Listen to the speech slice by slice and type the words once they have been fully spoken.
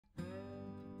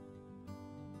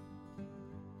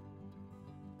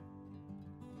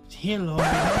Hello,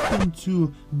 welcome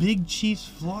to Big Chief's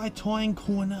Fly Tying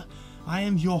Corner. I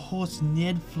am your host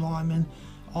Ned Flyman,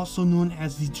 also known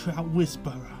as the Trout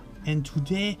Whisperer. And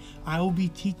today I will be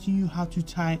teaching you how to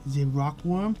tie the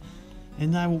rockworm,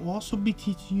 and I will also be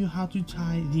teaching you how to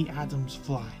tie the Adam's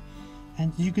fly.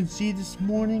 And you can see this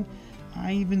morning,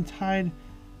 I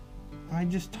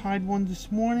just tied one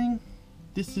this morning.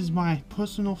 This is my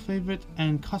personal favorite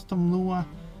and custom lure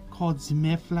called the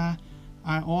mayfly.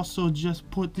 I also just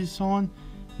put this on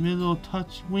with little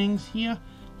touch wings here.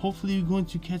 Hopefully you're going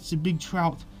to catch the big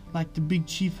trout like the Big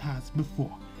Chief has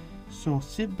before. So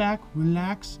sit back,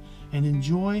 relax, and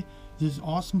enjoy this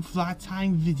awesome fly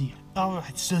tying video.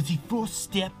 Alright, so the first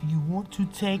step you want to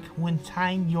take when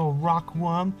tying your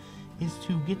rockworm is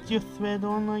to get your thread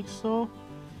on like so,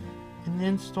 and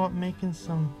then start making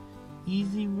some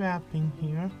easy wrapping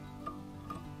here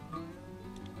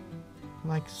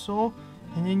like so.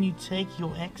 And then you take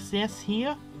your excess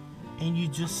here and you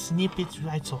just snip it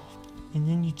right off. And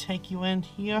then you take your end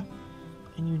here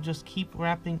and you just keep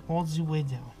wrapping all the way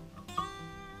down.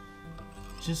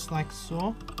 Just like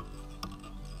so.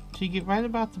 So you get right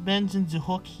about the bends in the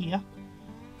hook here.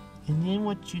 And then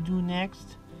what you do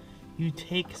next, you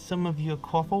take some of your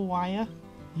copper wire.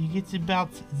 You get about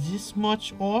this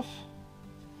much off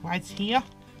right here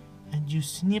and you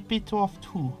snip it off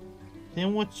too.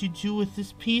 Then what you do with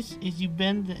this piece is you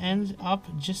bend the ends up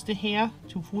just a hair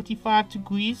to 45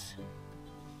 degrees.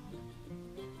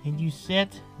 And you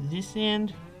set this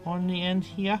end on the end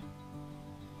here.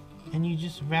 And you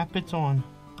just wrap it on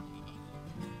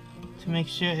to make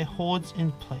sure it holds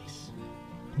in place.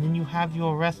 And then you have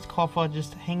your rest copper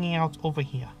just hanging out over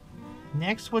here.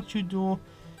 Next what you do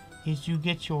is you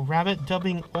get your rabbit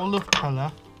dubbing olive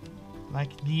color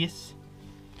like this.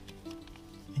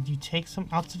 And you take some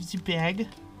out of the bag.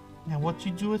 Now what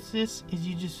you do with this is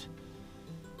you just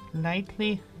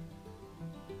lightly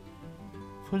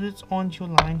put it on your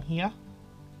line here.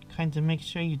 Kind of make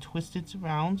sure you twist it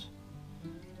around.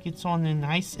 Gets on there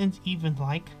nice and even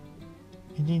like.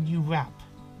 And then you wrap.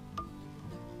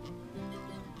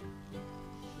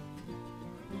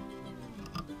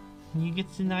 And you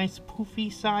get the nice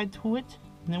poofy side to it.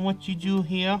 And then what you do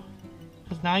here,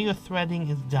 because now your threading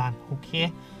is done,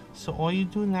 okay? So all you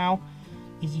do now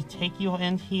is you take your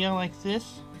end here like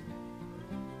this,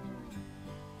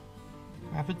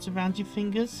 wrap it around your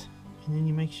fingers, and then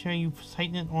you make sure you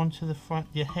tighten it onto the front,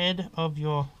 the head of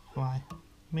your fly.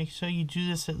 Make sure you do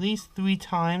this at least 3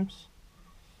 times.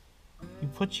 You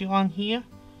put your on here,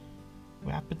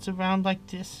 wrap it around like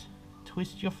this,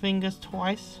 twist your fingers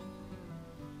twice,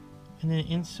 and then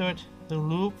insert the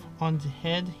loop on the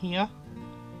head here,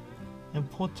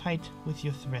 and pull tight with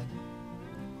your thread.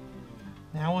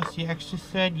 Now with the extra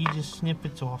thread, you just snip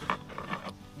it off,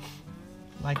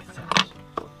 like that.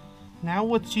 Now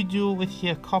what you do with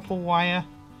your copper wire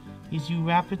is you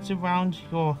wrap it around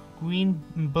your green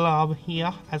blob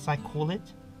here, as I call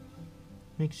it.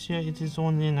 Make sure it is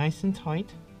on there nice and tight.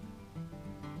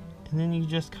 And then you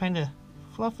just kind of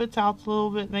fluff it out a little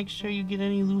bit, make sure you get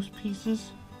any loose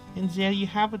pieces. And there you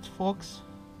have it, folks.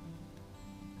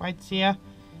 Right there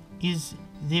is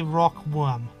the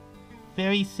rockworm.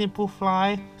 Very simple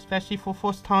fly, especially for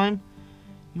first time.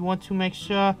 You want to make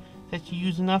sure that you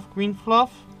use enough green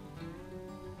fluff.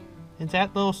 And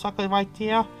that little sucker right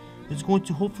there is going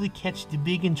to hopefully catch the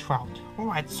big trout.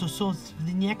 Alright, so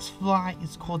the next fly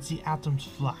is called the Adam's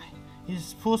fly. It is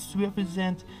supposed to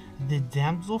represent the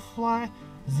damselfly,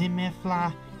 the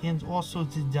mayfly, and also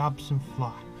the Dobson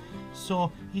fly.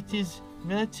 So it is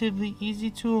relatively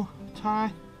easy to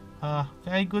tie.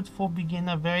 Very good for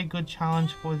beginner, very good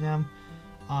challenge for them.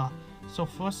 So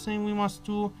first thing we must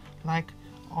do, like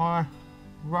our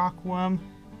rockworm,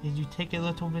 is you take a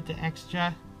little bit of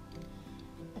extra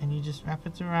and you just wrap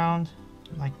it around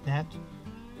like that.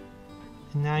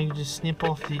 And now you just snip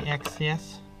off the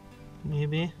excess,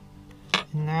 maybe.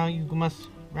 And now you must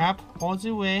wrap all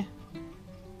the way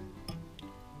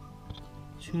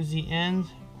to the end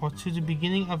or to the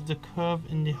beginning of the curve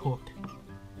in the hook.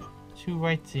 To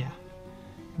right there.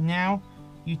 Now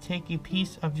you take a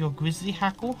piece of your grizzly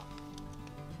hackle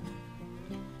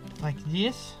like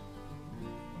this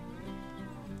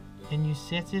and you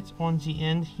set it on the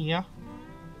end here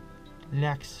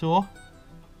like so,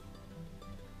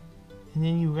 and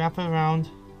then you wrap around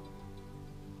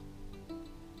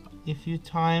a few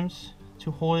times to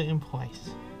hold it in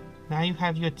place. Now you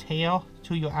have your tail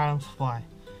to your Adam's fly.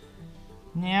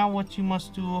 Now what you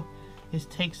must do is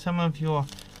take some of your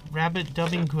rabbit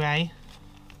dubbing gray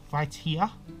right here,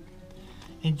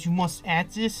 and you must add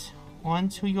this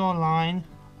onto your line,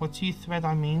 or to your thread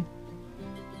I mean,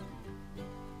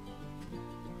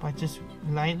 by just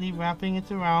lightly wrapping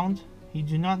it around. You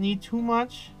do not need too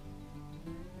much.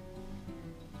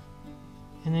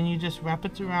 And then you just wrap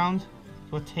it around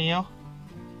your tail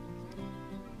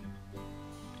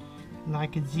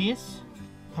like this.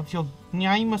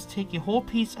 Now you must take a whole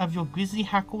piece of your grizzly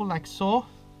hackle like so.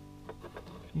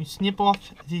 You snip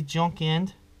off the junk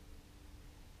end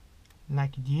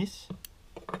like this.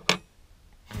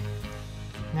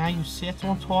 Now you set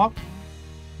on top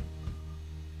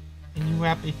and you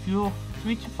wrap a few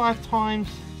 3 to 5 times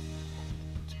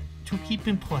to keep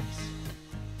in place.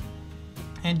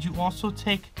 And you also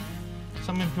take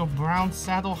some of your brown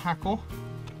saddle hackle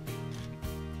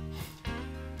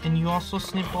and you also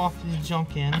snip off the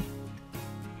junk end.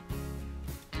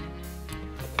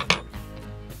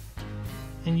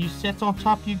 And you set on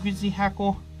top your grizzly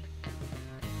hackle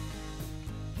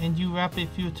and you wrap a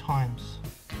few times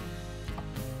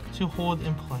to hold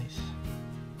in place.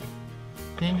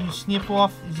 Then you snip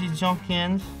off the junk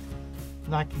end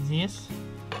like this.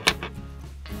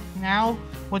 Now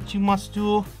what you must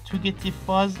do to get the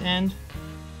fuzz end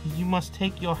is you must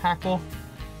take your hackle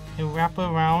and wrap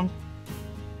around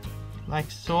like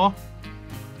so.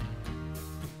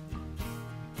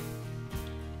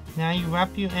 Now you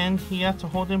wrap your end here to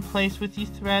hold in place with the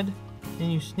thread.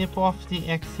 Then you snip off the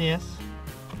excess.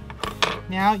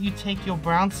 Now you take your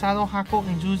brown saddle hackle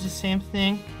and do the same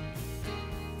thing.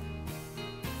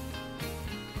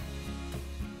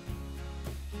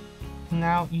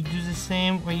 Now you do the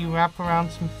same where you wrap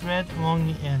around some thread along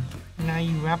the end. Now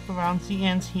you wrap around the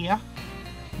ends here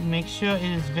and make sure it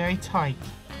is very tight.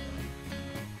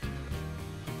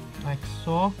 Like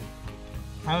so.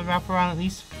 I would wrap around at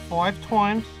least 5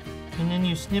 times and then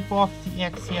you snip off the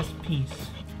excess piece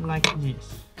like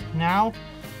this. Now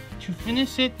to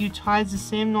finish it, you tie the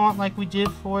same knot like we did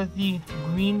for the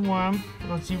green worm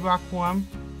or the rock worm.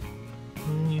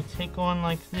 And then you take on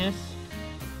like this.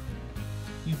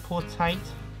 You pull tight.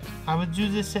 I would do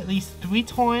this at least 3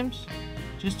 times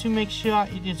just to make sure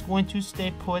it is going to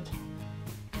stay put,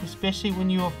 especially when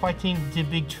you are fighting the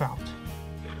big trout.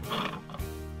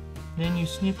 Then you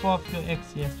snip off your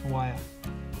excess wire.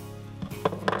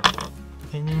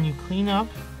 And then you clean up.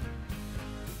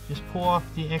 Just pull off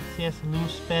the excess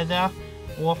loose feather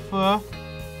or fur.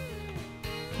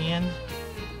 And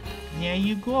there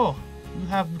you go. You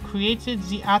have created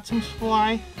the Atom's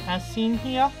fly as seen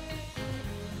here.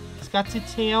 It's got the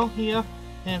tail here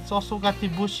and it's also got the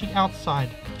bushy outside.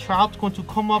 Trout's going to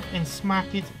come up and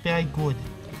smack it very good.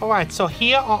 Alright, so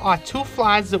here are our 2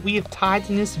 flies that we have tied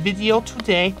in this video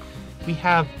today. We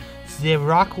have the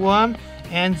rockworm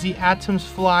and the Atom's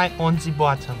fly on the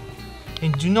bottom.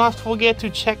 And do not forget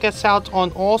to check us out on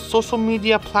all social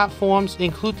media platforms,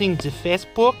 including the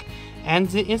Facebook and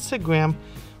the Instagram,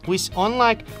 which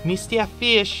unlike Mr.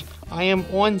 Fish, I am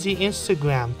on the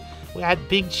Instagram. We're at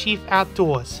Big Chief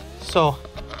Outdoors. So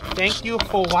thank you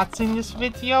for watching this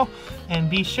video and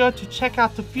be sure to check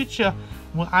out the future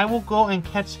where I will go and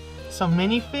catch some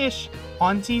many fish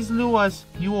on these lures.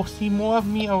 You will see more of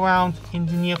me around in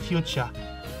the near future.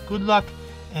 Good luck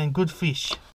and good fish.